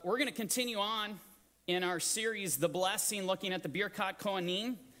We're going to continue on in our series, The Blessing, looking at the Birkat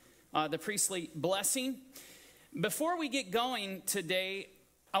Kohanim, the priestly blessing. Before we get going today,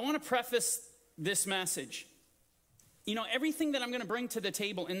 I want to preface this message. You know, everything that I'm going to bring to the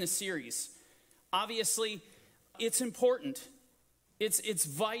table in this series, obviously, it's important. It's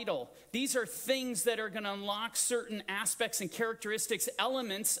vital. These are things that are going to unlock certain aspects and characteristics,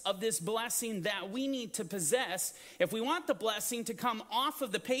 elements of this blessing that we need to possess if we want the blessing to come off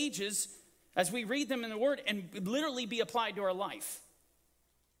of the pages as we read them in the Word and literally be applied to our life.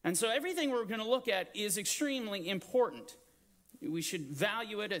 And so everything we're going to look at is extremely important. We should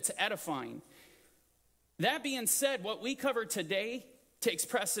value it. It's edifying. That being said, what we cover today takes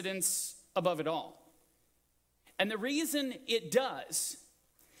precedence above it all. And the reason it does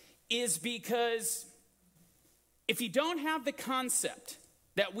is because if you don't have the concept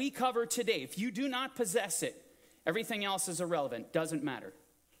that we cover today, if you do not possess it, everything else is irrelevant, doesn't matter.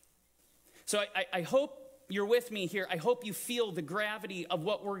 So I hope you're with me here. I hope you feel the gravity of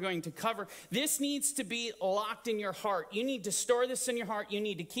what we're going to cover. This needs to be locked in your heart. You need to store this in your heart. You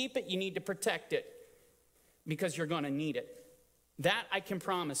need to keep it. You need to protect it because you're going to need it. That I can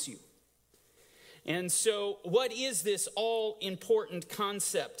promise you. And so what is this all-important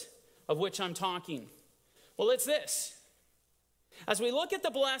concept of which I'm talking? Well, it's this. As we look at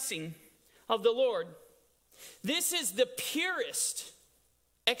the blessing of the Lord, this is the purest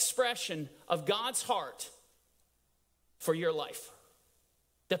expression of God's heart for your life.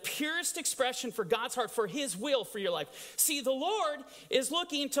 The purest expression for God's heart, for His will for your life. See, the Lord is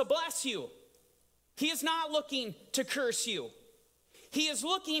looking to bless you. He is not looking to curse you. He is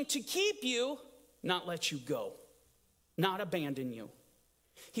looking to keep you, not let you go, not abandon you.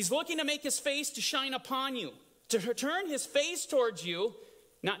 He's looking to make His face to shine upon you, to turn His face towards you,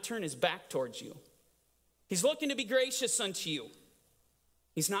 not turn His back towards you. He's looking to be gracious unto you.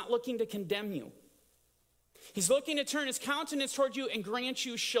 He's not looking to condemn you. He's looking to turn His countenance toward you and grant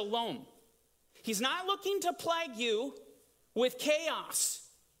you shalom. He's not looking to plague you with chaos,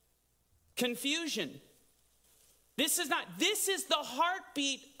 confusion. This is the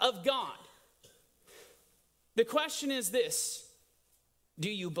heartbeat of God. The question is this: do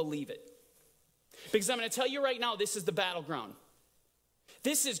you believe it? Because I'm going to tell you right now, this is the battleground.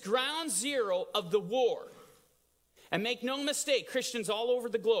 This is ground zero of the war. And make no mistake, Christians all over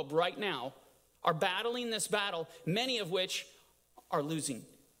the globe right now are battling this battle, many of which are losing.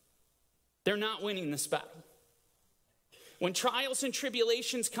 They're not winning this battle. When trials and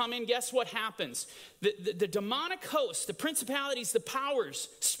tribulations come in, guess what happens? The demonic host, the principalities, the powers,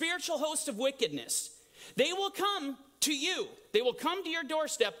 spiritual host of wickedness, they will come to you. They will come to your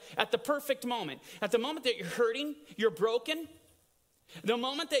doorstep at the perfect moment. At the moment that you're hurting, you're broken. The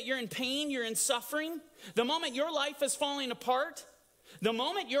moment that you're in pain, you're in suffering. The moment your life is falling apart. The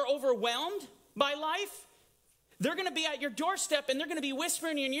moment you're overwhelmed by life. They're going to be at your doorstep and they're going to be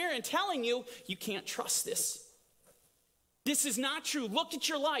whispering in your ear and telling you, you can't trust this. This is not true. Look at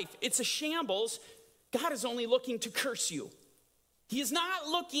your life. It's a shambles. God is only looking to curse you. He is not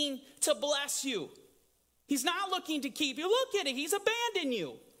looking to bless you. He's not looking to keep you. Look at it. He's abandoned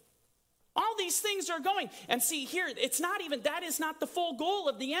you. All these things are going. And see here, that is not the full goal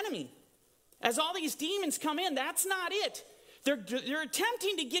of the enemy. As all these demons come in, that's not it. They're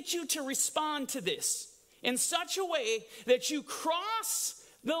attempting to get you to respond to this in such a way that you cross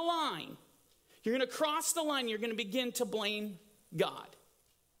the line. You're going to cross the line. You're going to begin to blame God.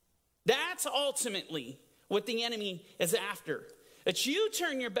 That's ultimately what the enemy is after. That you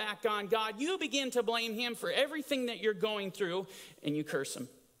turn your back on God, you begin to blame Him for everything that you're going through, and you curse Him.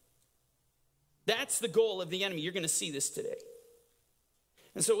 That's the goal of the enemy. You're going to see this today.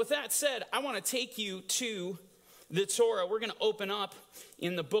 And so with that said, I want to take you to the Torah. We're going to open up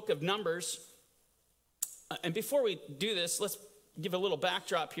in the book of Numbers. And before we do this, let's give a little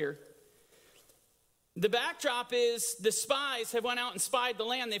backdrop here. The backdrop is the spies have went out and spied the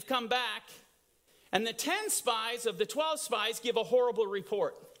land. They've come back. And the 10 spies of the 12 spies give a horrible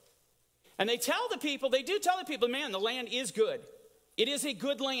report. And they do tell the people, man, the land is good. It is a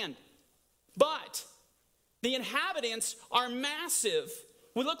good land. But the inhabitants are massive.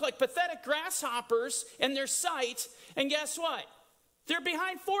 We look like pathetic grasshoppers in their sight. And guess what? They're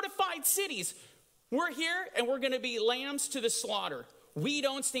behind fortified cities. We're here and we're going to be lambs to the slaughter. We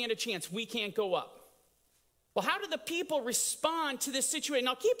don't stand a chance. We can't go up. Well, how do the people respond to this situation?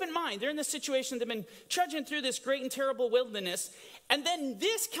 Now, keep in mind, they're in this situation. They've been trudging through this great and terrible wilderness. And then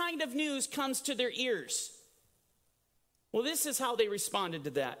this kind of news comes to their ears. Well, this is how they responded to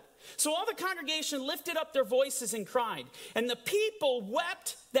that. So all the congregation lifted up their voices and cried. And the people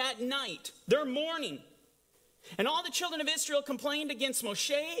wept that night. They're mourning. And all the children of Israel complained against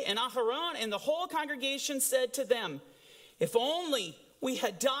Moshe and Aharon, and the whole congregation said to them, if only we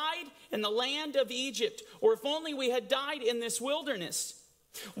had died in the land of Egypt, or if only we had died in this wilderness.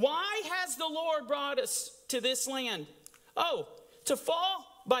 Why has the Lord brought us to this land? Oh, to fall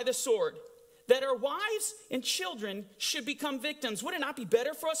by the sword, that our wives and children should become victims. Would it not be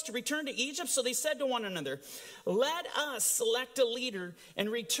better for us to return to Egypt? So they said to one another, let us select a leader and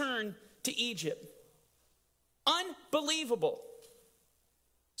return to Egypt. Unbelievable.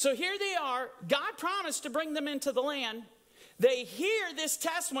 So here they are. God promised to bring them into the land. They hear this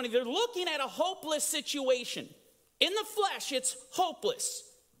testimony. They're looking at a hopeless situation. In the flesh, it's hopeless.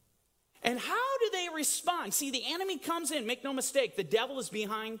 And how do they respond? See, the enemy comes in. Make no mistake, the devil is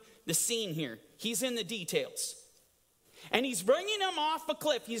behind the scene here. He's in the details. And he's bringing them off a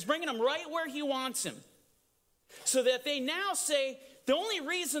cliff. He's bringing them right where he wants him. So that they now say, the only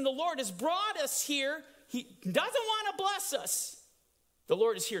reason the Lord has brought us here, he doesn't want to bless us. The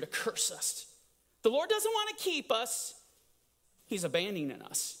Lord is here to curse us. The Lord doesn't want to keep us. He's abandoning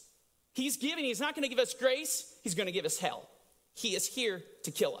us. He's not going to give us grace. He's going to give us hell. He is here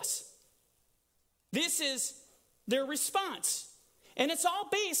to kill us. This is their response. And it's all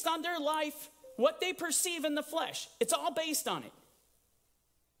based on their life, what they perceive in the flesh. It's all based on it.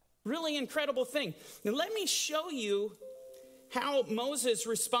 Really incredible thing. Now let me show you how Moses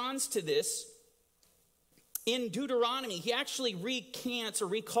responds to this. In Deuteronomy, he actually recants or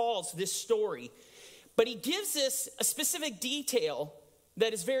recalls this story. But he gives us a specific detail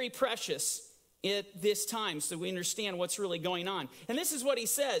that is very precious at this time, so we understand what's really going on. And this is what he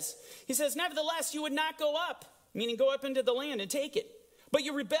says. He says, nevertheless, you would not go up, meaning go up into the land and take it. But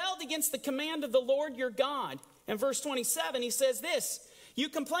you rebelled against the command of the Lord your God. And verse 27, he says this, you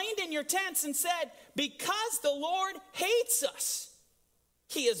complained in your tents and said, because the Lord hates us,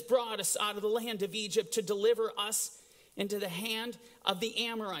 he has brought us out of the land of Egypt to deliver us into the hand of the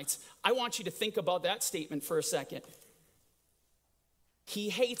Amorites. I want you to think about that statement for a second. He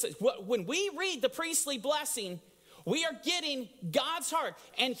hates us. When we read the priestly blessing, we are getting God's heart.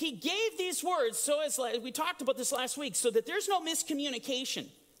 And he gave these words, so as we talked about this last week, so that there's no miscommunication.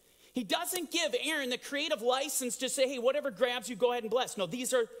 He doesn't give Aaron the creative license to say, hey, whatever grabs you, go ahead and bless. No,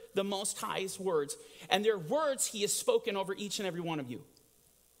 these are the Most High's words. And they're words he has spoken over each and every one of you.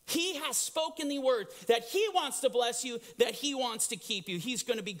 He has spoken the word that he wants to bless you, that he wants to keep you. He's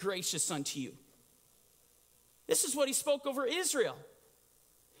going to be gracious unto you. This is what he spoke over Israel.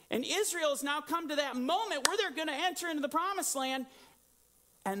 And Israel has now come to that moment where they're going to enter into the promised land.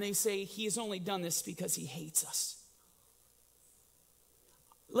 And they say, he has only done this because he hates us.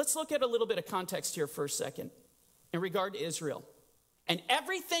 Let's look at a little bit of context here for a second in regard to Israel. And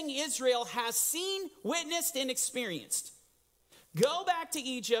everything Israel has seen, witnessed, and experienced. Go back to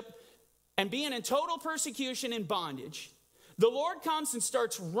Egypt and being in total persecution and bondage. The Lord comes and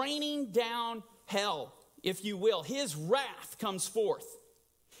starts raining down hell, if you will. His wrath comes forth.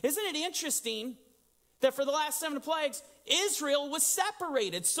 Isn't it interesting that for the last 7 plagues, Israel was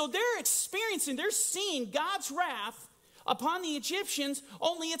separated? So they're seeing God's wrath upon the Egyptians,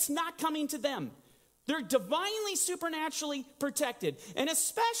 only it's not coming to them. They're divinely, supernaturally protected. And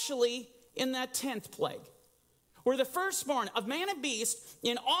especially in that 10th plague, where the firstborn of man and beast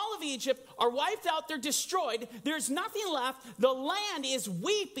in all of Egypt are wiped out, they're destroyed. There's nothing left. The land is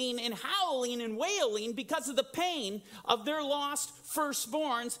weeping and howling and wailing because of the pain of their lost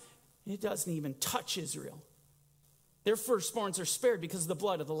firstborns. It doesn't even touch Israel. Their firstborns are spared because of the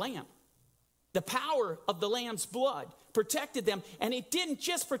blood of the Lamb. The power of the Lamb's blood protected them, and it didn't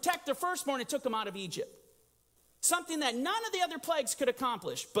just protect their firstborn, it took them out of Egypt. Something that none of the other plagues could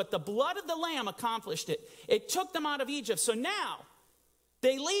accomplish, but the blood of the Lamb accomplished it. It took them out of Egypt. So now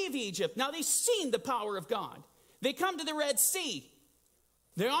they leave Egypt. Now they've seen the power of God. They come to the Red Sea.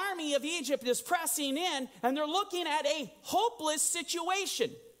 The army of Egypt is pressing in, and they're looking at a hopeless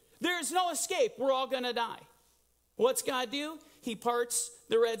situation. There's no escape. We're all going to die. What's God do? He parts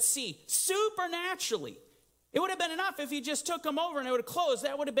the Red Sea supernaturally. It would have been enough if he just took them over and it would have closed.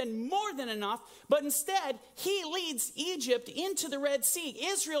 That would have been more than enough. But instead, he leads Egypt into the Red Sea.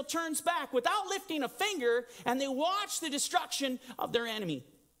 Israel turns back without lifting a finger, and they watch the destruction of their enemy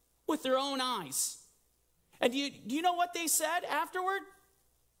with their own eyes. And do you know what they said afterward?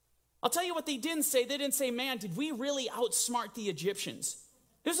 I'll tell you what they didn't say. They didn't say, man, did we really outsmart the Egyptians?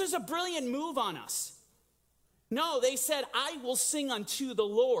 This is a brilliant move on us. No, they said, I will sing unto the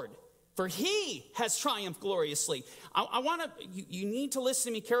Lord, for he has triumphed gloriously. You need to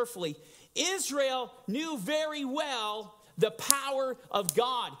listen to me carefully. Israel knew very well the power of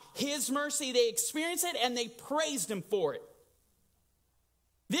God. His mercy, they experienced it and they praised him for it.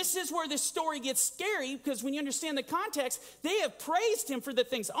 This is where this story gets scary, because when you understand the context, they have praised him for the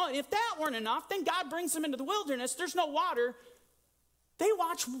things. Oh, and if that weren't enough, then God brings them into the wilderness. There's no water. They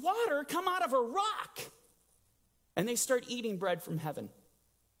watch water come out of a rock, and they start eating bread from heaven.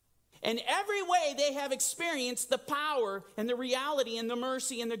 And every way they have experienced the power and the reality and the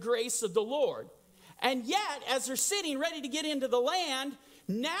mercy and the grace of the Lord. And yet, as they're sitting ready to get into the land,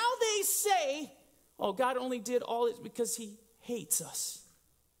 now they say, oh, God only did all this because he hates us.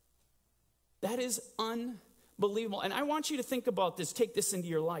 That is unbelievable. And I want you to think about this. Take this into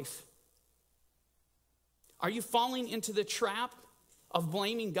your life. Are you falling into the trap of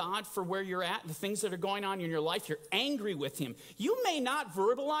blaming God for where you're at, the things that are going on in your life? You're angry with him. You may not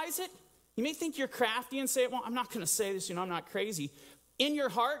verbalize it. You may think you're crafty and say, well, I'm not going to say this, I'm not crazy. In your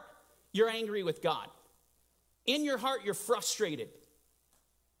heart, you're angry with God. In your heart, you're frustrated.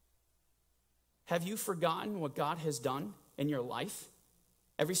 Have you forgotten what God has done in your life?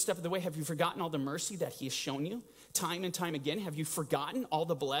 Every step of the way, have you forgotten all the mercy that he has shown you? Time and time again, have you forgotten all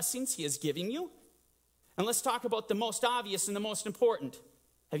the blessings he has given you? And let's talk about the most obvious and the most important.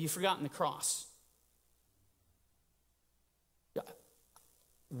 Have you forgotten the cross?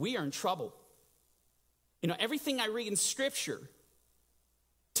 We are in trouble. Everything I read in Scripture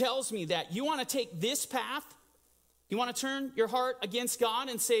tells me that you want to take this path, you want to turn your heart against God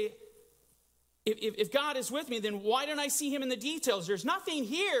and say, if God is with me, then why don't I see him in the details? There's nothing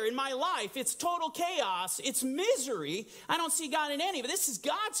here in my life. It's total chaos. It's misery. I don't see God in any of it. This is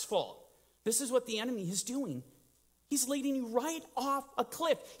God's fault. This is what the enemy is doing. He's leading you right off a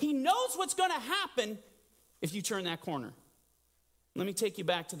cliff. He knows what's going to happen if you turn that corner. Let me take you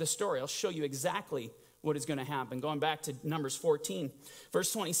back to the story. I'll show you exactly what is going to happen. Going back to Numbers 14,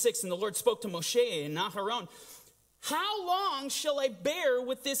 verse 26. And the Lord spoke to Moshe and Aharon, how long shall I bear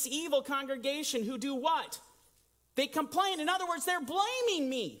with this evil congregation who do what? They complain. In other words, they're blaming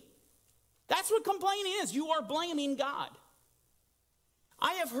me. That's what complaining is. You are blaming God.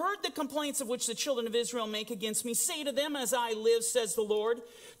 I have heard the complaints of which the children of Israel make against me. Say to them, as I live, says the Lord,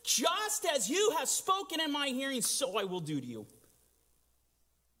 just as you have spoken in my hearing, so I will do to you.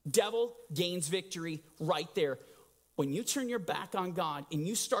 Devil gains victory right there. When you turn your back on God and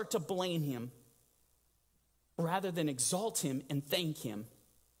you start to blame him, rather than exalt him and thank him,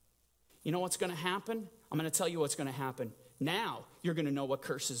 you know what's going to happen? I'm going to tell you what's going to happen. Now you're going to know what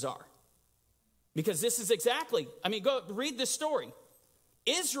curses are. Because this is exactly, go read this story.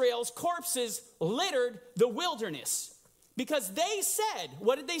 Israel's corpses littered the wilderness because they said,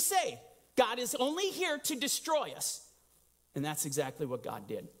 what did they say? God is only here to destroy us. And that's exactly what God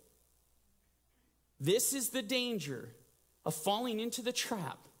did. This is the danger of falling into the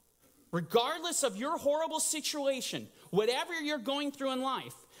trap. Regardless of your horrible situation, whatever you're going through in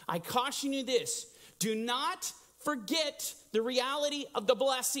life, I caution you this: do not forget the reality of the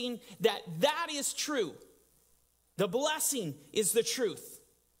blessing, that is true. The blessing is the truth.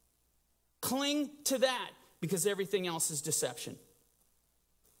 Cling to that, because everything else is deception.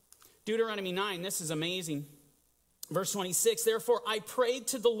 Deuteronomy 9, this is amazing. Verse 26, therefore I prayed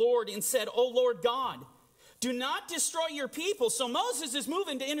to the Lord and said, O Lord God, do not destroy your people. So Moses is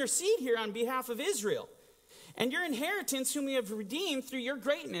moving to intercede here on behalf of Israel. And your inheritance, whom you have redeemed through your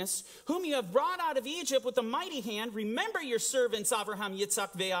greatness, whom you have brought out of Egypt with a mighty hand, remember your servants Abraham,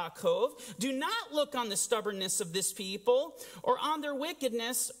 Yitzhak, Yaakov. Do not look on the stubbornness of this people, or on their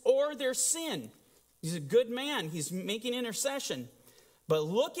wickedness, or their sin. He's a good man. He's making intercession. But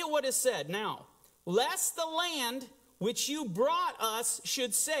look at what is said. Now, lest the land which you brought us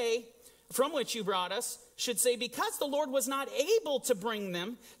should say, from which you brought us, should say, because the Lord was not able to bring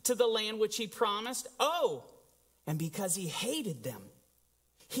them to the land which he promised, and because he hated them,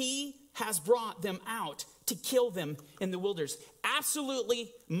 he has brought them out to kill them in the wilderness.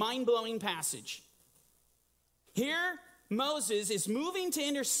 Absolutely mind-blowing passage. Here, Moses is moving to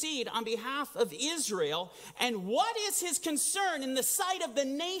intercede on behalf of Israel. And what is his concern in the sight of the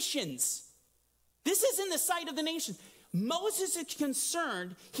nations? This is in the sight of the nations. Moses is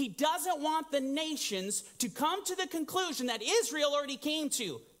concerned. He doesn't want the nations to come to the conclusion that Israel already came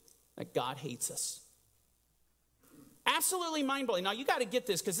to, that God hates us. Absolutely mind-blowing. Now, you got to get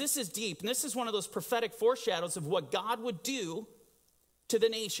this, because this is deep, and this is one of those prophetic foreshadows of what God would do to the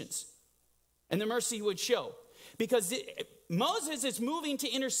nations and the mercy he would show. Because Moses is moving to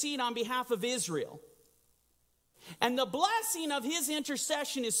intercede on behalf of Israel. And the blessing of his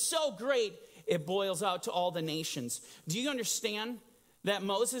intercession is so great, it boils out to all the nations. Do you understand that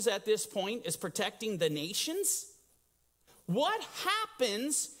Moses at this point is protecting the nations? What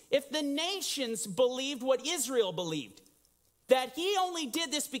happens if the nations believed what Israel believed? That he only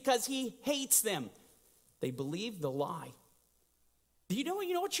did this because he hates them. They believed the lie. You know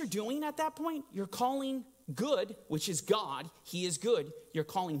what you're doing at that point? You're calling good, which is God, he is good, you're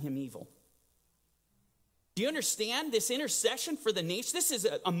calling him evil. Do you understand this intercession for the nation? This is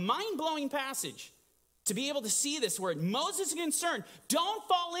a mind-blowing passage to be able to see this where Moses is concerned. Don't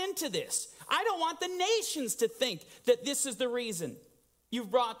fall into this. I don't want the nations to think that this is the reason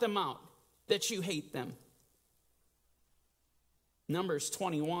you've brought them out, that you hate them. Numbers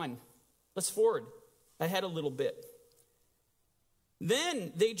 21. Let's forward ahead a little bit.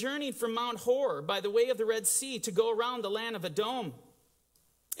 Then they journeyed from Mount Hor by the way of the Red Sea to go around the land of Edom.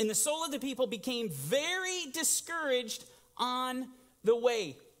 And the soul of the people became very discouraged on the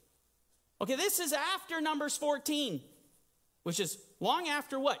way. Okay, this is after Numbers 14, which is long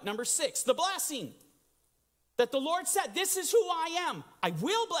after what? Number 6, the blessing. That the Lord said, this is who I am. I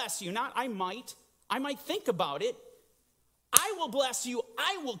will bless you, not I might. I might think about it. I will bless you.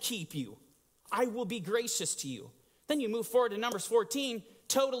 I will keep you. I will be gracious to you. Then you move forward to Numbers 14,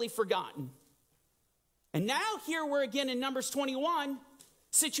 totally forgotten. And now here we're again in Numbers 21.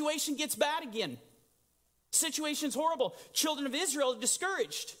 Situation gets bad again. Situation's horrible. Children of Israel are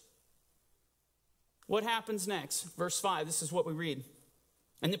discouraged. What happens next? Verse 5, this is what we read.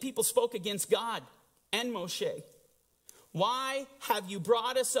 And the people spoke against God and Moshe. Why have you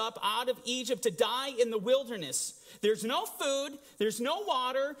brought us up out of Egypt to die in the wilderness? There's no food, there's no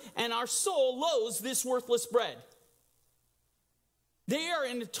water, and our soul loathes this worthless bread. They are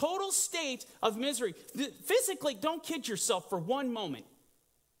in a total state of misery. Physically, don't kid yourself for one moment.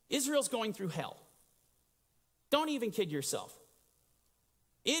 Israel's going through hell. Don't even kid yourself.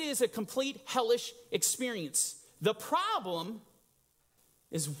 It is a complete hellish experience. The problem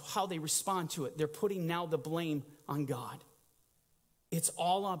is how they respond to it. They're putting now the blame on God. It's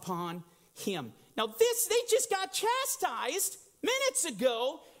all upon him. Now this, they just got chastised minutes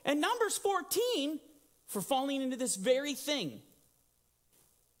ago in Numbers 14 for falling into this very thing.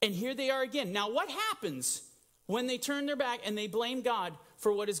 And here they are again. Now what happens when they turn their back and they blame God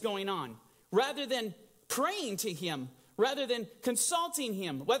for what is going on? Rather than praying to him, rather than consulting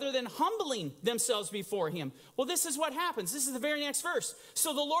him, rather than humbling themselves before him. Well, this is what happens. This is the very next verse.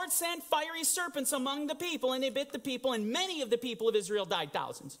 So the Lord sent fiery serpents among the people, and they bit the people, and many of the people of Israel died,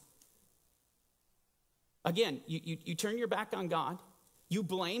 thousands. Again, you turn your back on God, you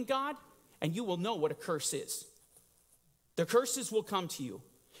blame God, and you will know what a curse is. The curses will come to you.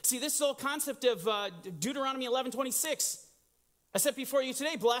 See, this whole concept of Deuteronomy 11:26. I set before you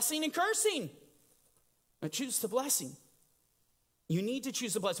today blessing and cursing. Now choose the blessing. You need to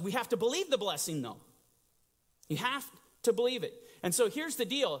choose the blessing. We have to believe the blessing, though. You have to believe it. And so here's the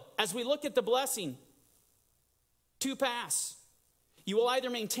deal. As we look at the blessing, two paths. You will either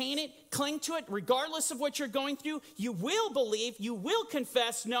maintain it, cling to it, regardless of what you're going through. You will believe, you will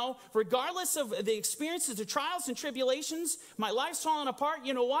confess, no, regardless of the experiences, the trials and tribulations, my life's falling apart.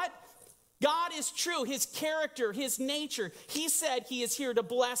 You know what? God is true. His character, his nature. He said he is here to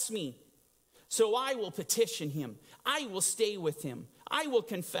bless me. So I will petition him. I will stay with him. I will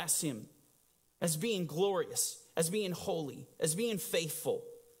confess him as being glorious, as being holy, as being faithful.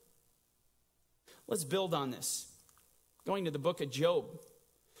 Let's build on this. Going to the book of Job.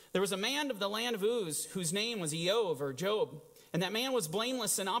 There was a man of the land of Uz whose name was Eov or Job. And that man was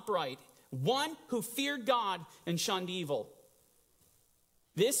blameless and upright, one who feared God and shunned evil.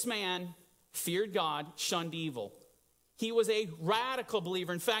 This man feared God, shunned evil. He was a radical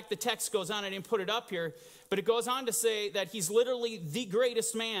believer. In fact, the text goes on, I didn't put it up here, but it goes on to say that he's literally the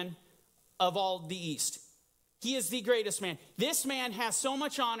greatest man of all the East. He is the greatest man. This man has so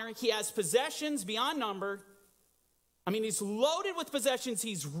much honor. He has possessions beyond number. I mean, he's loaded with possessions.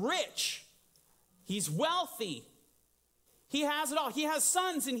 He's rich. He's wealthy. He has it all. He has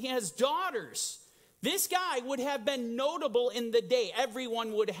sons and he has daughters. This guy would have been notable in the day.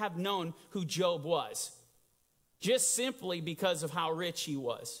 Everyone would have known who Job was. Just simply because of how rich he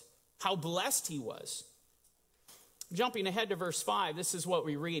was, how blessed he was. Jumping ahead to verse 5, this is what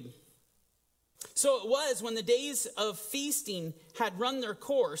we read. So it was when the days of feasting had run their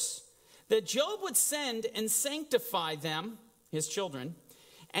course that Job would send and sanctify them, his children,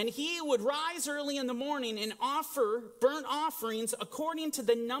 and he would rise early in the morning and offer burnt offerings according to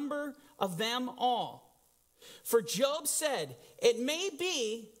the number of them all. For Job said, it may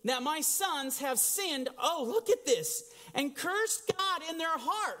be that my sons have sinned, oh, look at this, and cursed God in their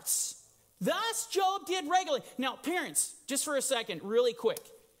hearts. Thus Job did regularly. Now, parents, just for a second, really quick.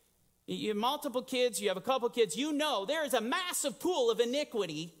 You have multiple kids, you have a couple kids, you know there is a massive pool of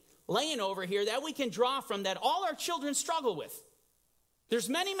iniquity laying over here that we can draw from that all our children struggle with. There's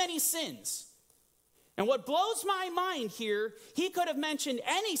many, many sins. And what blows my mind here, he could have mentioned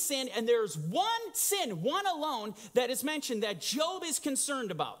any sin, and there's one sin, one alone, that is mentioned that Job is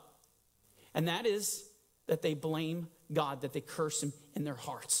concerned about. And that is that they blame God, that they curse him in their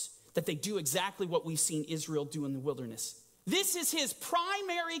hearts, that they do exactly what we've seen Israel do in the wilderness. This is his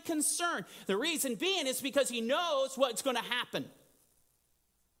primary concern. The reason being is because he knows what's going to happen.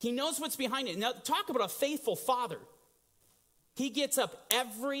 He knows what's behind it. Now, talk about a faithful father. He gets up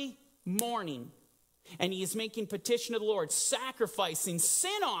every morning and he is making petition to the Lord, sacrificing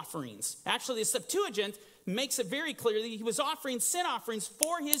sin offerings. Actually, the Septuagint makes it very clear that he was offering sin offerings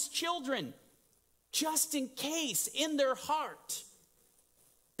for his children, just in case in their heart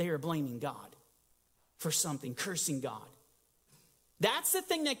they are blaming God for something, cursing God. That's the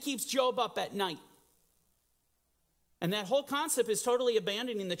thing that keeps Job up at night. And that whole concept is totally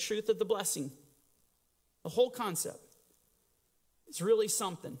abandoning the truth of the blessing. The whole concept. It's really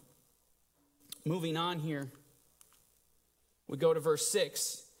something. Moving on here, we go to verse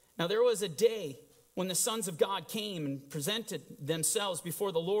 6. Now there was a day when the sons of God came and presented themselves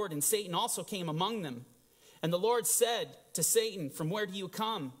before the Lord, and Satan also came among them. And the Lord said to Satan, "From where do you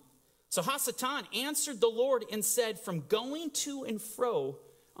come?" So Hasatan answered the Lord and said, "From going to and fro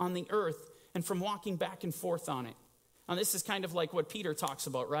on the earth, and from walking back and forth on it." Now this is kind of like what Peter talks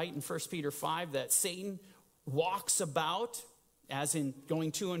about, right? In 1 Peter 5, that Satan walks about, as in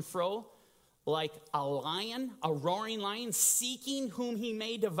going to and fro, like a lion, a roaring lion, seeking whom he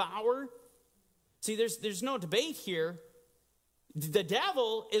may devour. See, there's no debate here. The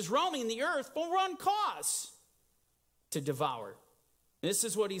devil is roaming the earth for one cause: to devour. This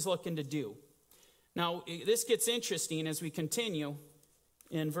is what he's looking to do. Now, this gets interesting as we continue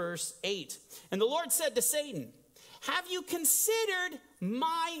in verse 8. And the Lord said to Satan, "Have you considered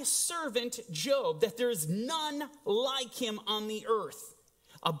my servant Job, that there is none like him on the earth?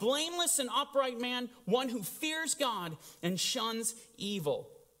 A blameless and upright man, one who fears God and shuns evil."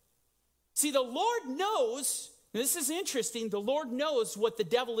 See, the Lord knows, this is interesting, the Lord knows what the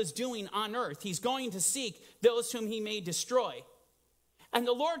devil is doing on earth. He's going to seek those whom he may destroy. And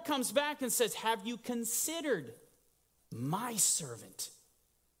the Lord comes back and says, "Have you considered my servant?"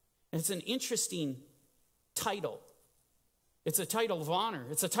 And it's an interesting title. It's a title of honor.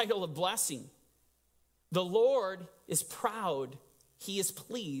 It's a title of blessing. The Lord is proud. He is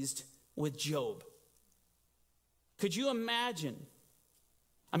pleased with Job. Could you imagine?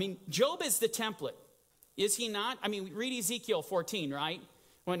 I mean, Job is the template, is he not? I mean, read Ezekiel 14, right?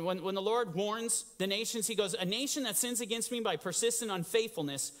 When the Lord warns the nations, he goes, "A nation that sins against me by persistent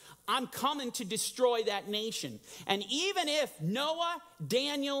unfaithfulness, I'm coming to destroy that nation." And even if Noah,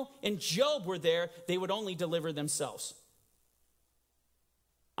 Daniel, and Job were there, they would only deliver themselves.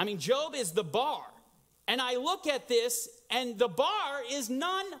 I mean, Job is the bar. And I look at this, and the bar is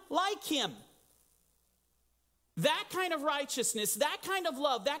none like him. That kind of righteousness, that kind of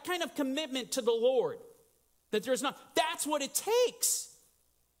love, that kind of commitment to the Lord, that there's not, that's what it takes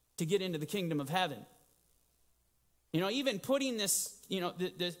to get into the kingdom of heaven. You know, even putting this,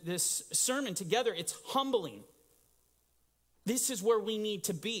 this sermon together, it's humbling. This is where we need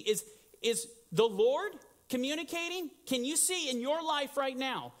to be. Is the Lord communicating? Can you see in your life right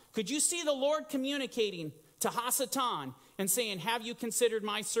now, could you see the Lord communicating to Hasatan and saying, "Have you considered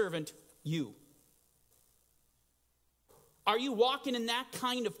my servant, you"? Are you walking in that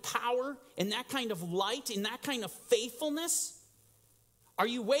kind of power, in that kind of light, in that kind of faithfulness? Are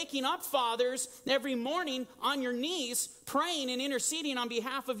you waking up, fathers, every morning on your knees, praying and interceding on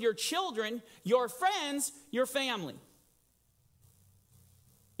behalf of your children, your friends, your family?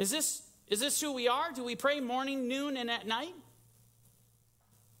 Is this who we are? Do we pray morning, noon, and at night?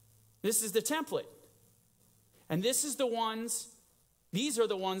 This is the template. And these are the ones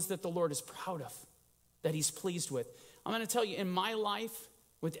that the Lord is proud of, that he's pleased with. I'm going to tell you, in my life,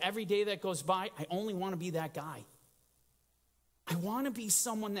 with every day that goes by, I only want to be that guy. I want to be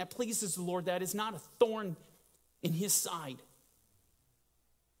someone that pleases the Lord, that is not a thorn in his side.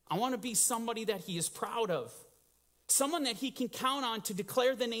 I want to be somebody that he is proud of. Someone that he can count on to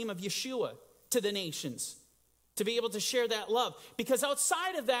declare the name of Yeshua to the nations. To be able to share that love. Because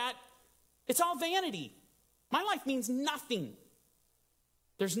outside of that, it's all vanity. My life means nothing.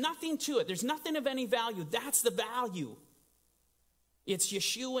 There's nothing to it. There's nothing of any value. That's the value. It's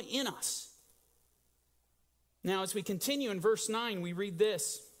Yeshua in us. Now, as we continue in verse 9, we read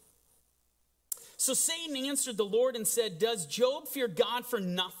this. So Satan answered the Lord and said, "Does Job fear God for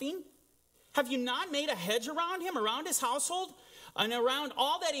nothing? Have you not made a hedge around him, around his household, and around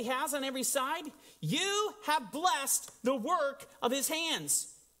all that he has on every side? You have blessed the work of his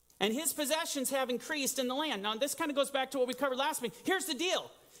hands, and his possessions have increased in the land." Now, this kind of goes back to what we covered last week. Here's the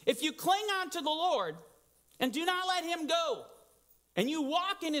deal. If you cling on to the Lord, and do not let him go, and you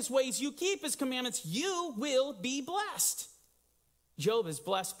walk in his ways, you keep his commandments, you will be blessed. Job is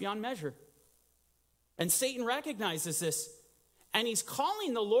blessed beyond measure. And Satan recognizes this, and he's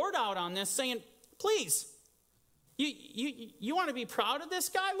calling the Lord out on this, saying, please, you want to be proud of this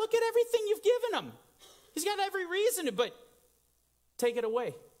guy? Look at everything you've given him. He's got every reason to, but take it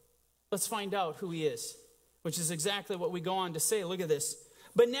away. Let's find out who he is, which is exactly what we go on to say. Look at this.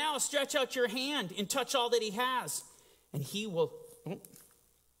 But now stretch out your hand and touch all that he has, and he will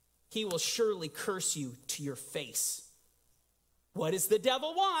surely curse you to your face. What does the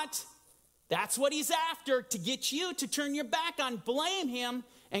devil want? That's what he's after, to get you to turn your back on, blame him,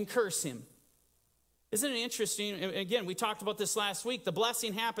 and curse him. Isn't it interesting? Again, we talked about this last week. The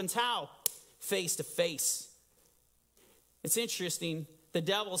blessing happens how? Face to face. It's interesting. The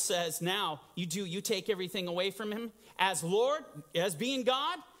devil says, now, you take everything away from him. As Lord, as being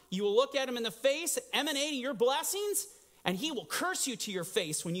God, you will look at him in the face, emanating your blessings, and he will curse you to your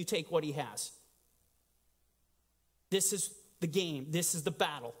face when you take what he has. This is the game. This is the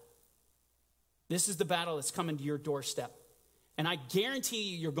battle. This is the battle that's coming to your doorstep. And I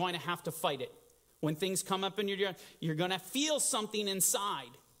guarantee you're going to have to fight it. When things come up in your door, you're going to feel something inside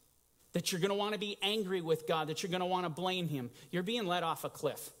that you're going to want to be angry with God, that you're going to want to blame him. You're being led off a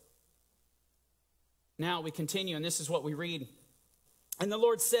cliff. Now we continue, and this is what we read. And the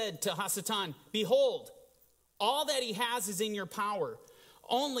Lord said to Hasatan, behold, all that he has is in your power.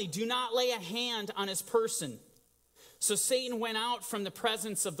 Only do not lay a hand on his person. So Satan went out from the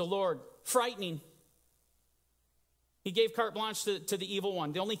presence of the Lord, frightening. He gave carte blanche to the evil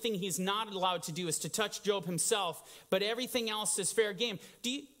one. The only thing he's not allowed to do is to touch Job himself, but everything else is fair game.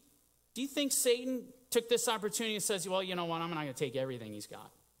 Do you think Satan took this opportunity and says, well, you know what, I'm not going to take everything he's got.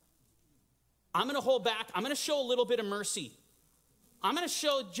 I'm going to hold back. I'm going to show a little bit of mercy. I'm going to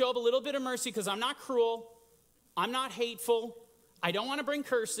show Job a little bit of mercy because I'm not cruel. I'm not hateful. I don't want to bring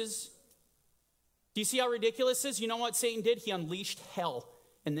curses. Do you see how ridiculous this is? You know what Satan did? He unleashed hell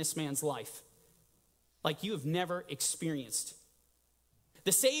in this man's life like you have never experienced.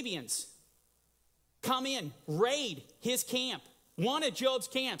 The Sabians come in, raid his camp, one of Job's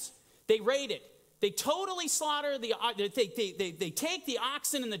camps. They raid it. They totally slaughter they take the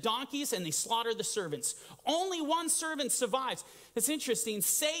oxen and the donkeys and they slaughter the servants. Only one servant survives. It's interesting.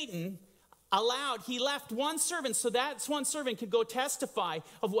 Satan he left one servant so that one servant could go testify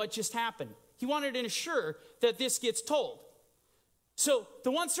of what just happened. He wanted to ensure that this gets told. So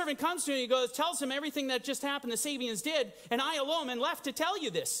the one servant comes to him, tells him everything that just happened, the Sabians did, and I alone am left to tell you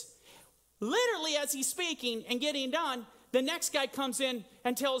this. Literally, as he's speaking and getting done, the next guy comes in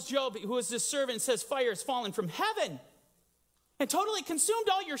and tells Job, who is this servant, says, fire has fallen from heaven and totally consumed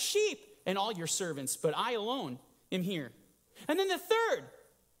all your sheep and all your servants, but I alone am here. And then the third,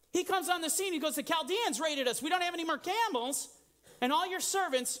 he comes on the scene, he goes, the Chaldeans raided us, we don't have any more camels, and all your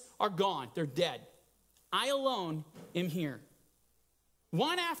servants are gone, they're dead. I alone am here.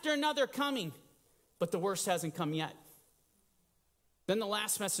 One after another coming, but the worst hasn't come yet. Then the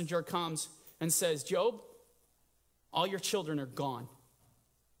last messenger comes and says, Job, all your children are gone.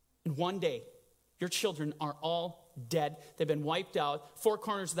 In one day, your children are all dead. They've been wiped out. Four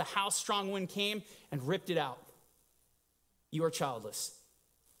corners of the house, strong wind came and ripped it out. You are childless.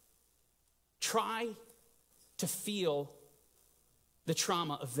 Try to feel the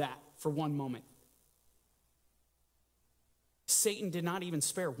trauma of that for one moment. Satan did not even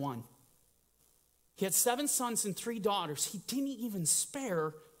spare one. He had 7 sons and 3 daughters. He didn't even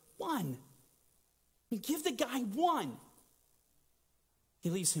spare one. Give the guy one. He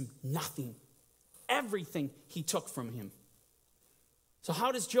leaves him nothing. Everything he took from him. So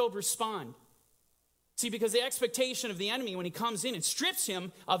how does Job respond? See, because the expectation of the enemy when he comes in and strips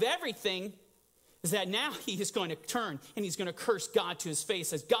him of everything is that now he is going to turn and he's going to curse God to his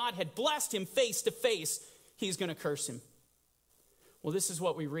face. As God had blessed him face to face, he's going to curse him. Well, this is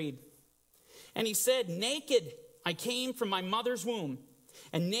what we read. And he said, naked I came from my mother's womb,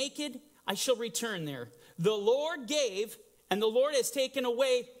 and naked I shall return there. The Lord gave, and the Lord has taken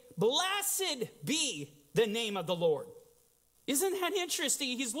away. Blessed be the name of the Lord. Isn't that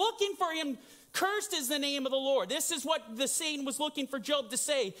interesting? He's looking for him. Cursed is the name of the Lord. This is what the Satan was looking for Job to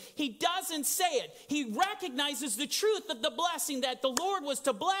say. He doesn't say it. He recognizes the truth of the blessing that the Lord was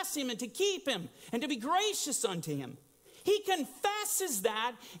to bless him and to keep him and to be gracious unto him. He confesses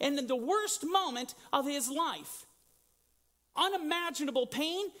that in the worst moment of his life. Unimaginable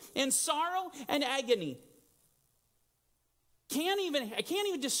pain and sorrow and agony. I can't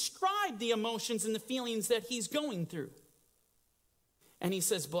even describe the emotions and the feelings that he's going through. And he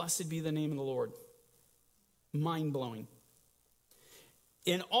says, blessed be the name of the Lord. Mind-blowing.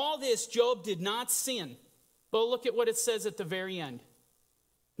 In all this, Job did not sin But look at what it says at the very end.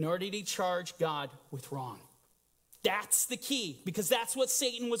 Nor did he charge God with wrong. That's the key, because that's what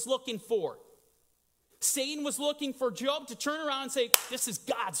Satan was looking for. Satan was looking for Job to turn around and say, this is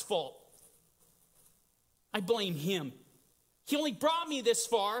God's fault. I blame him. He only brought me this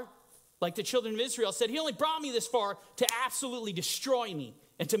far, like the children of Israel said, he only brought me this far to absolutely destroy me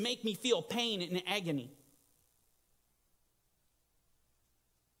and to make me feel pain and agony.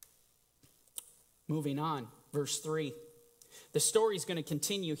 Moving on, verse 3. The story is going to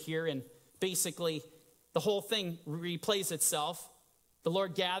continue here, and basically the whole thing replays itself. The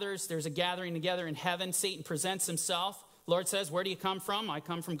Lord gathers. There's a gathering together in heaven. Satan presents himself. The Lord says, where do you come from? I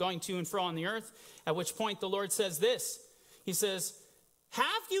come from going to and fro on the earth. At which point the Lord says this. He says, have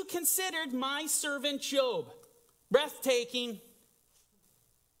you considered my servant Job? Breathtaking.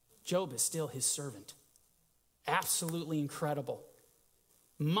 Job is still his servant. Absolutely incredible.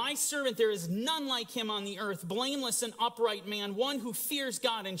 My servant, there is none like him on the earth, blameless and upright man, one who fears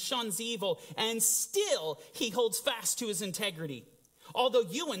God and shuns evil, and still he holds fast to his integrity. Although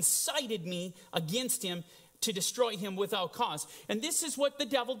you incited me against him to destroy him without cause. And this is what the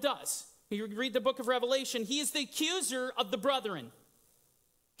devil does. You read the book of Revelation, he is the accuser of the brethren.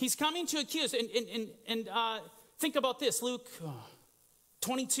 He's coming to accuse. And think about this, Luke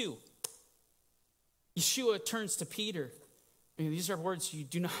 22. Yeshua turns to Peter. These are words you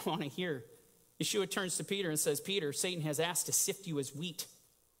do not want to hear. Yeshua turns to Peter and says, Peter, Satan has asked to sift you as wheat.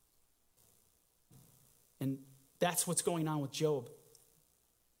 And that's what's going on with Job.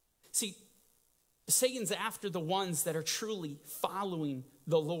 See, Satan's after the ones that are truly following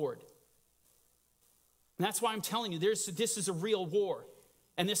the Lord. And that's why I'm telling you, this is a real war.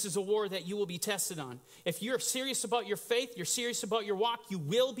 And this is a war that you will be tested on. If you're serious about your faith, you're serious about your walk, you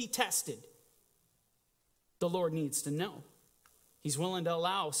will be tested. The Lord needs to know. He's willing to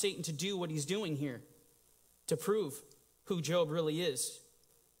allow Satan to do what he's doing here to prove who Job really is.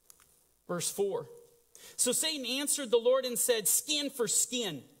 Verse 4. So Satan answered the Lord and said, skin for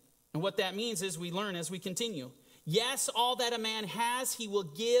skin. And what that means is we learn as we continue. Yes, all that a man has, he will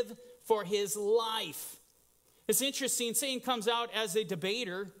give for his life. It's interesting. Satan comes out as a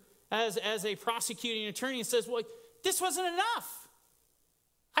debater, as a prosecuting attorney, and says, well, this wasn't enough.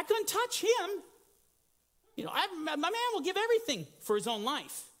 I couldn't touch him. You know, my man will give everything for his own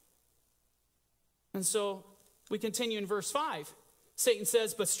life. And so we continue in verse 5. Satan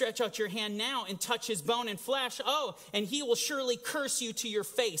says, but stretch out your hand now and touch his bone and flesh. Oh, and he will surely curse you to your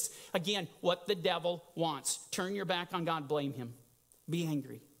face. Again, what the devil wants. Turn your back on God, blame him. Be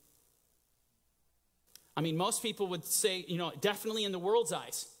angry. I mean, most people would say, you know, definitely in the world's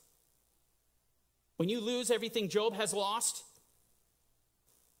eyes. When you lose everything Job has lost,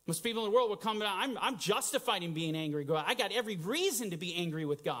 most people in the world would come down, I'm justified in being angry. I got every reason to be angry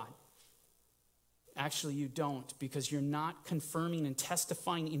with God. Actually, you don't, because you're not confirming and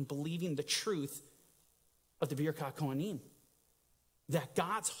testifying and believing the truth of the Birkat Kohanim. That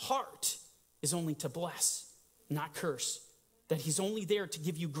God's heart is only to bless, not curse. That he's only there to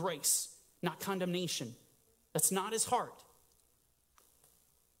give you grace, not condemnation. That's not his heart.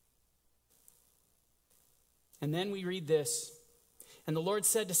 And then we read this. And the Lord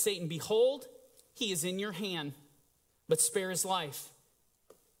said to Satan, behold, he is in your hand, but spare his life.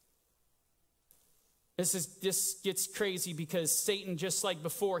 This gets crazy because Satan, just like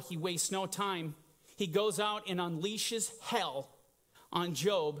before, he wastes no time. He goes out and unleashes hell on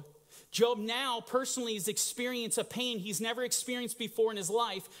Job. Job now personally has experienced a pain he's never experienced before in his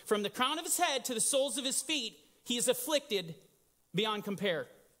life. From the crown of his head to the soles of his feet, he is afflicted beyond compare.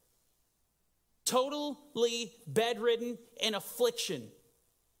 Totally bedridden in affliction.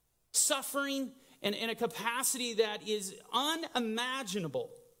 Suffering in a capacity that is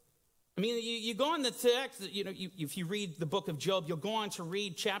unimaginable. I mean, you go on the text, you know, if you read the book of Job, you'll go on to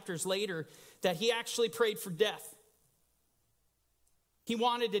read chapters later that he actually prayed for death. He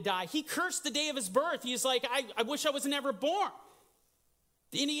wanted to die. He cursed the day of his birth. He's like, I wish I was never born.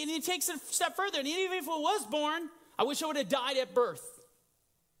 And he takes it a step further. And even if I was born, I wish I would have died at birth.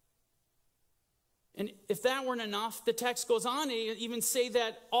 And if that weren't enough, the text goes on to even say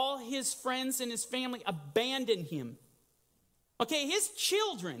that all his friends and his family abandoned him. Okay, his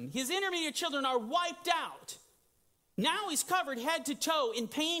children, his intermediate children are wiped out. Now he's covered head to toe in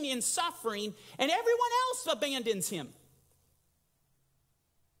pain and suffering, and everyone else abandons him.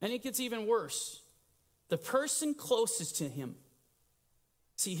 And it gets even worse. The person closest to him,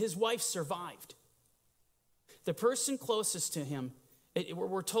 see, his wife survived. The person closest to him,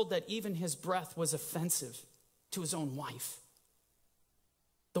 we're told that even his breath was offensive to his own wife.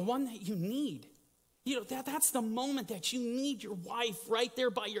 The one that you need That's the moment that you need your wife right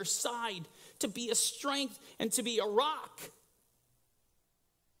there by your side to be a strength and to be a rock.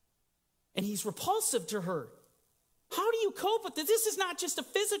 And he's repulsive to her. How do you cope with this? This is not just a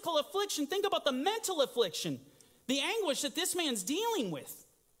physical affliction. Think about the mental affliction, the anguish that this man's dealing with.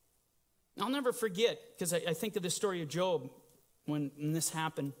 I'll never forget, because I think of the story of Job when this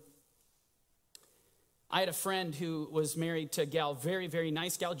happened. I had a friend who was married to a gal, very, very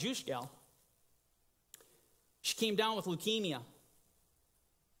nice gal, Jewish gal. She came down with leukemia,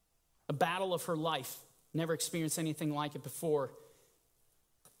 a battle of her life. Never experienced anything like it before.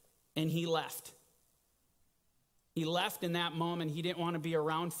 And he left. He left in that moment. He didn't want to be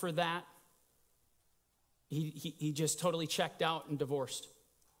around for that. He just totally checked out and divorced.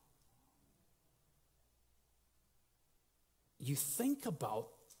 You think about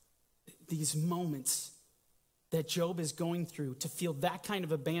these moments that Job is going through to feel that kind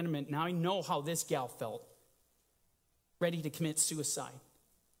of abandonment. Now I know how this gal felt. Ready to commit suicide.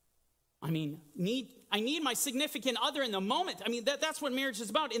 I need my significant other in the moment. That's what marriage is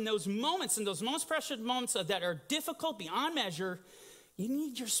about. In those moments, in those most precious moments that are difficult beyond measure, you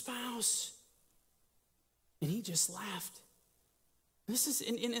need your spouse. And he just laughed. This is,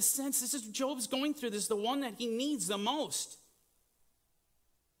 in a sense, this is Job's going through. This is the one that he needs the most.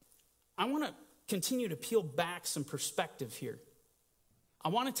 I want to continue to peel back some perspective here. I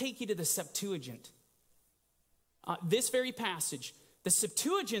want to take you to the Septuagint. This very passage, the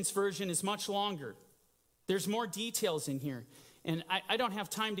Septuagint's version is much longer. There's more details in here. And I don't have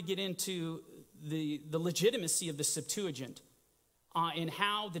time to get into the legitimacy of the Septuagint and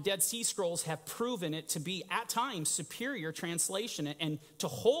how the Dead Sea Scrolls have proven it to be, at times, superior translation and to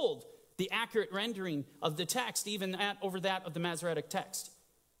hold the accurate rendering of the text, even over that of the Masoretic text.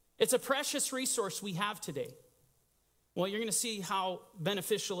 It's a precious resource we have today. Well, you're going to see how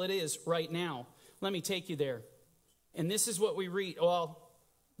beneficial it is right now. Let me take you there. And this is what we read. Well,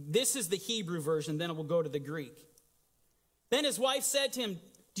 this is the Hebrew version, then we'll go to the Greek. Then his wife said to him,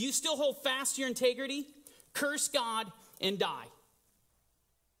 "Do you still hold fast to your integrity? Curse God and die."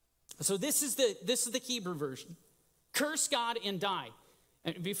 So this is the Hebrew version. Curse God and die.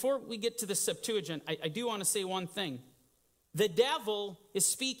 And before we get to the Septuagint, I do want to say one thing. The devil is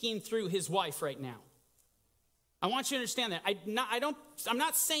speaking through his wife right now. I want you to understand that. I'm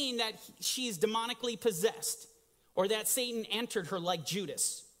not saying that she's demonically possessed or that Satan entered her like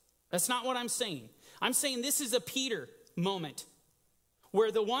Judas. That's not what I'm saying. I'm saying this is a Peter moment where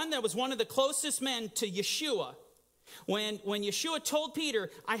the one that was one of the closest men to Yeshua, when Yeshua told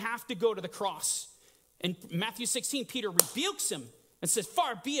Peter, "I have to go to the cross." In Matthew 16, Peter rebukes him and says,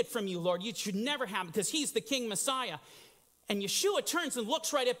 "Far be it from you, Lord. You should never have him," because he's the King Messiah. And Yeshua turns and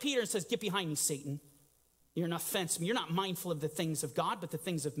looks right at Peter and says, "Get behind me, Satan. You're an offense to me. You're not mindful of the things of God, but the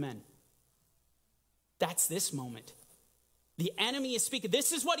things of men." That's this moment. The enemy is speaking.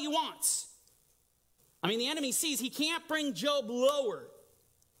 This is what he wants. The enemy sees he can't bring Job lower.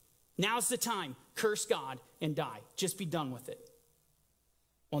 Now's the time. Curse God and die. Just be done with it.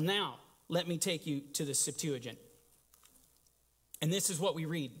 Well, now, let me take you to the Septuagint. And this is what we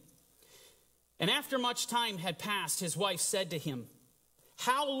read. "And after much time had passed, his wife said to him,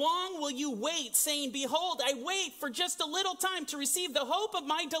 'How long will you wait, saying, Behold, I wait for just a little time to receive the hope of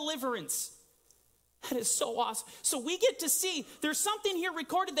my deliverance?'" That is so awesome. So we get to see there's something here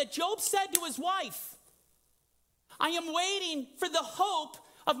recorded that Job said to his wife. "I am waiting for the hope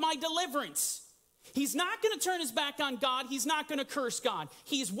of my deliverance." He's not going to turn his back on God. He's not going to curse God.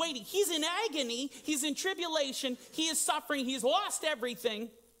 He's waiting. He's in agony. He's in tribulation. He is suffering. He's lost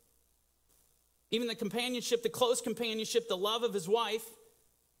everything. Even the companionship, the close companionship, the love of his wife,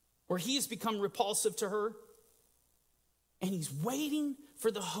 where he has become repulsive to her. And he's waiting for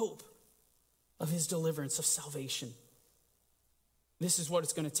the hope of his deliverance, of salvation. This is what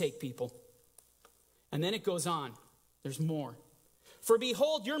it's going to take, people. And then it goes on. There's more. "For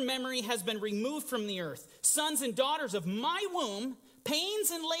behold, your memory has been removed from the earth. Sons and daughters of my womb,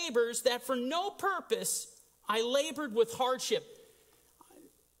 pains and labors that for no purpose I labored with hardship."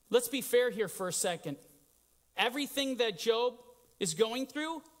 Let's be fair here for a second. Everything that Job is going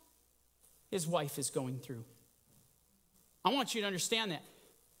through, his wife is going through. I want you to understand that.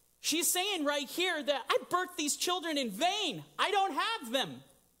 She's saying right here that I birthed these children in vain. I don't have them.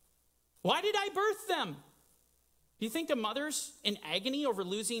 Why did I birth them? Do you think the mother's in agony over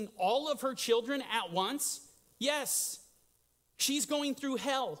losing all of her children at once? Yes. She's going through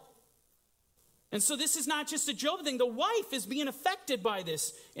hell. And so this is not just a Job thing. The wife is being affected by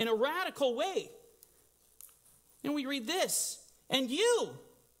this in a radical way. And we read this. "And you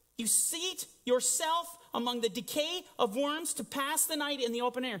seat yourself among the decay of worms to pass the night in the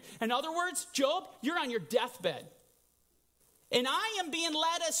open air. In other words, Job, you're on your deathbed. And I am being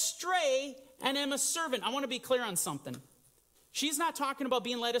led astray and am a servant. I want to be clear on something. She's not talking about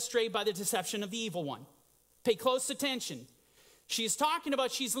being led astray by the deception of the evil one. Pay close attention. She's talking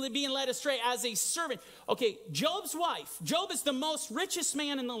about she's being led astray as a servant. Okay, Job's wife. Job is the most richest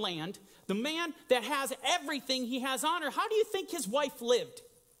man in the land. The man that has everything. He has honor. How do you think his wife lived?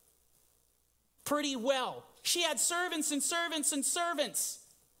 Pretty well. She had servants and servants and servants.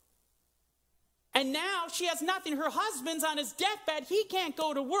 And now she has nothing. Her husband's on his deathbed. He can't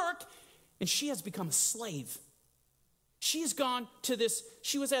go to work. And she has become a slave. She's gone to this.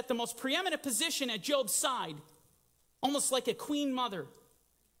 She was at the most preeminent position at Job's side. Almost like a queen mother.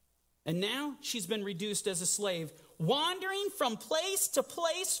 And now she's been reduced as a slave, wandering from place to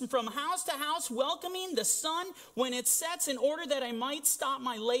place, from house to house, welcoming the sun when it sets in order that I might stop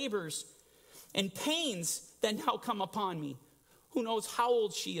my labors and pains that now come upon me. Who knows how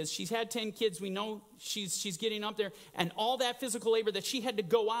old she is? She's had 10 kids. We know she's getting up there. And all that physical labor that she had to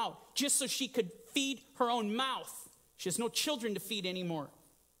go out just so she could feed her own mouth. She has no children to feed anymore.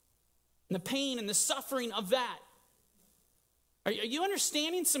 And the pain and the suffering of that. Are you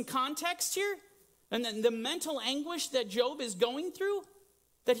understanding some context here? And then the mental anguish that Job is going through?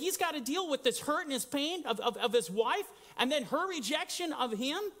 That he's got to deal with this hurt and his pain of his wife, and then her rejection of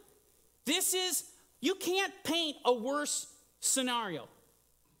him? You can't paint a worse scenario.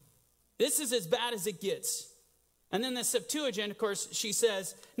 This is as bad as it gets. And then the Septuagint, of course, she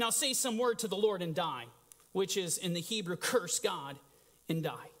says, now say some word to the Lord and die, which is in the Hebrew, curse God and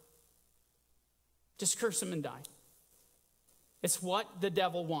die. Just curse him and die. It's what the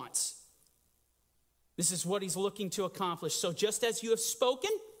devil wants. This is what he's looking to accomplish. So just as you have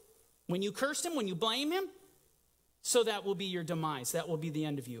spoken, when you cursed him, when you blame him, so that will be your demise. That will be the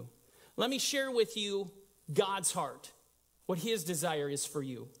end of you. Let me share with you God's heart, what his desire is for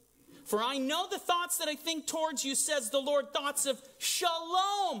you. For I know the thoughts that I think towards you, says the Lord, thoughts of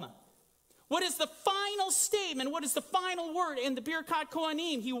shalom. What is the final statement? What is the final word in the Birkat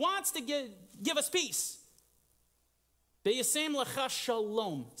Kohanim? He wants to give us peace. Be'yasem lecha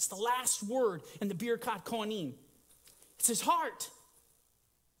shalom. It's the last word in the Birkat Kohanim. It's his heart.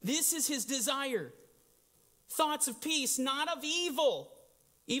 This is his desire. Thoughts of peace, not of evil.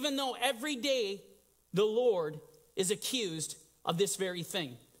 Even though every day the Lord is accused of this very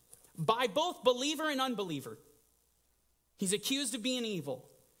thing. By both believer and unbeliever. He's accused of being evil.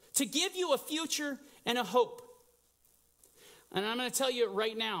 To give you a future and a hope. And I'm going to tell you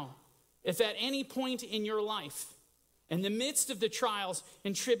right now, if at any point in your life, in the midst of the trials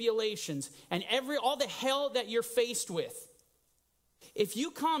and tribulations and all the hell that you're faced with, if you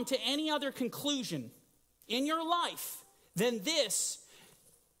come to any other conclusion in your life than this,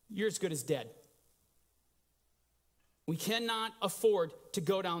 you're as good as dead. We cannot afford to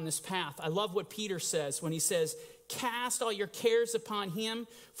go down this path. I love what Peter says when he says, cast all your cares upon him,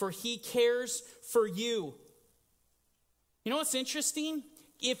 for he cares for you. You know what's interesting?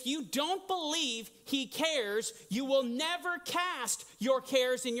 If you don't believe he cares, you will never cast your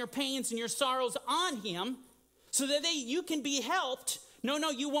cares and your pains and your sorrows on him so that you can be helped. No,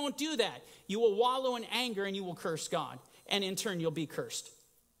 you won't do that. You will wallow in anger and you will curse God. And in turn, you'll be cursed.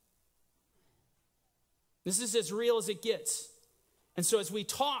 This is as real as it gets. And so as we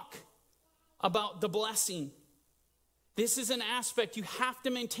talk about the blessing, this is an aspect you have to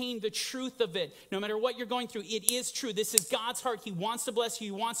maintain the truth of it. No matter what you're going through, it is true. This is God's heart. He wants to bless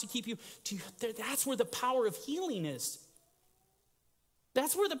you. He wants to keep you. That's where the power of healing is.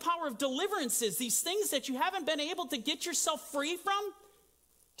 That's where the power of deliverance is. These things that you haven't been able to get yourself free from.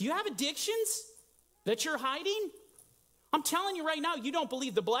 Do you have addictions that you're hiding? I'm telling you right now, you don't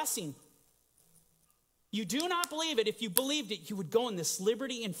believe the blessing. You do not believe it. If you believed it, you would go in this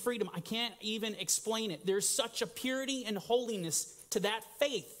liberty and freedom. I can't even explain it. There's such a purity and holiness to that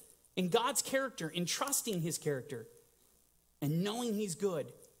faith in God's character, in trusting his character, and knowing he's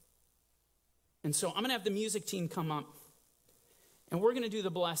good. And so I'm going to have the music team come up, and we're going to do the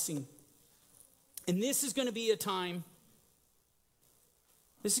blessing. And this is going to be a time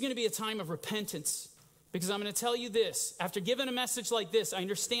of repentance, because I'm going to tell you this. After giving a message like this, I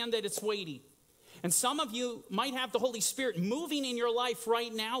understand that it's weighty. And some of you might have the Holy Spirit moving in your life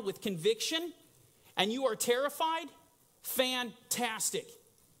right now with conviction, and you are terrified. Fantastic.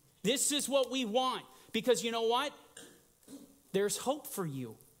 This is what we want, because you know what? There's hope for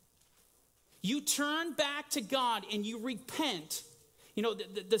you. You turn back to God and you repent. You know,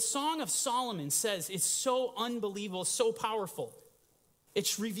 the Song of Solomon says it's so unbelievable, so powerful.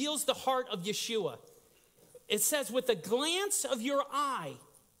 It reveals the heart of Yeshua. It says, with a glance of your eye,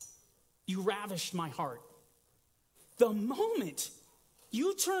 you ravished my heart. The moment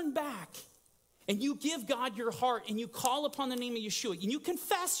you turn back and you give God your heart and you call upon the name of Yeshua and you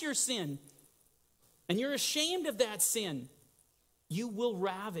confess your sin and you're ashamed of that sin, you will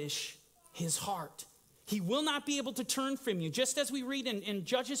ravish his heart. He will not be able to turn from you. Just as we read in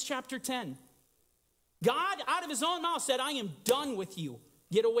Judges chapter 10. God, out of his own mouth, said, I am done with you.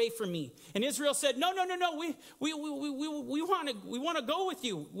 Get away from me. And Israel said, no. We want to go with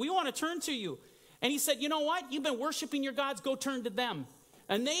you. We want to turn to you. And he said, you know what? You've been worshiping your gods. Go turn to them.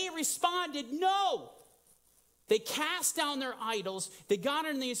 And they responded, no. They cast down their idols. They got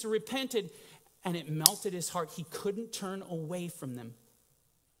on their knees and repented. And it melted his heart. He couldn't turn away from them.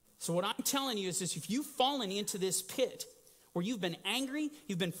 So what I'm telling you is this: if you've fallen into this pit where you've been angry,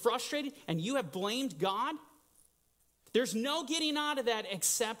 you've been frustrated, and you have blamed God, there's no getting out of that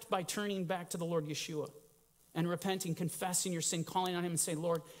except by turning back to the Lord Yeshua and repenting, confessing your sin, calling on him and saying,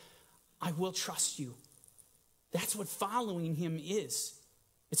 Lord, I will trust you. That's what following him is.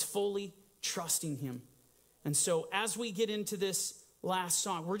 It's fully trusting him. And so as we get into this last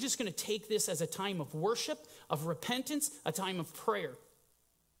song, we're just going to take this as a time of worship, of repentance, a time of prayer.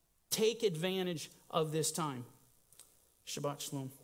 Take advantage of this time. Shabbat Shalom.